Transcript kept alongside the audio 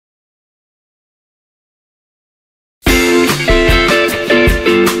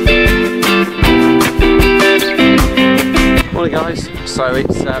Morning guys, so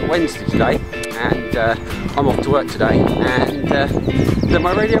it's Wednesday today and I'm off to work today and then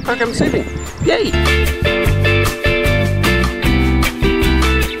my radio programme this evening. Yay!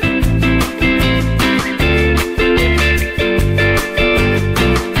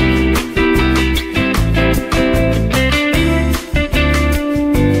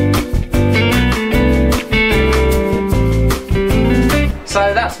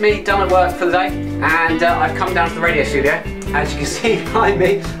 So that's me done at work for the day, and I've come down to the radio studio, as you can see behind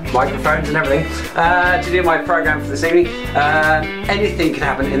me, microphones and everything, to do my programme for this evening. Anything can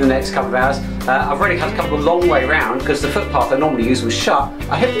happen in the next couple of hours. I've already had a couple of long way round because the footpath I normally use was shut.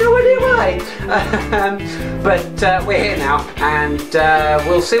 I have no idea why. But we're here now, and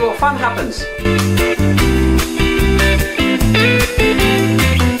we'll see what fun happens.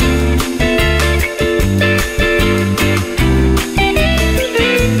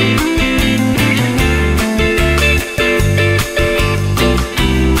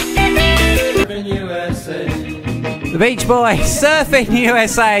 The Beach Boys, Surfing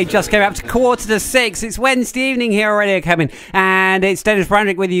USA, just came up to 5:45. It's Wednesday evening here already coming, and it's Dennis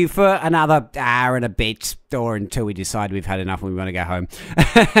Brandrick with you for another hour and a bit, or until we decide we've had enough and we want to go home.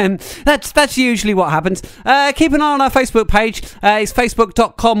 That's usually what happens. Keep an eye on our Facebook page. It's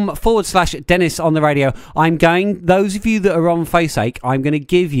facebook.com/Dennis on the radio. Those of you that are on Facebook, I'm going to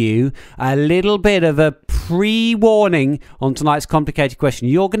give you a little bit of a pre-warning on tonight's complicated question.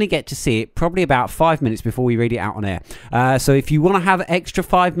 You're going to get to see it probably about 5 minutes before we read it out on air. So if you want to have extra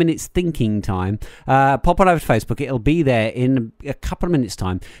 5 minutes thinking time, pop on over to Facebook. It'll be there in a couple of minutes'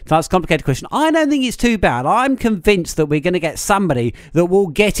 time. Tonight's complicated question. I don't think it's too bad. I'm convinced that we're going to get somebody that will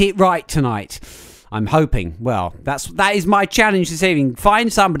get it right tonight. I'm hoping. Well, that is my challenge this evening.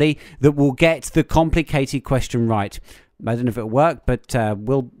 Find somebody that will get the complicated question right. I don't know if it'll work, but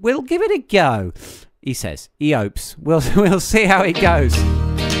we'll give it a go. He says. He hopes. We'll see how it goes.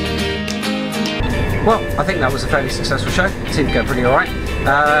 Well, I think that was a fairly successful show. It seemed to go pretty alright.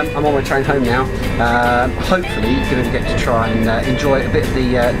 I'm on my train home now. Hopefully going to get to try and enjoy a bit of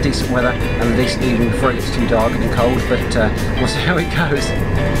the decent weather and the decent evening before it gets too dark and cold, but we'll see how it goes.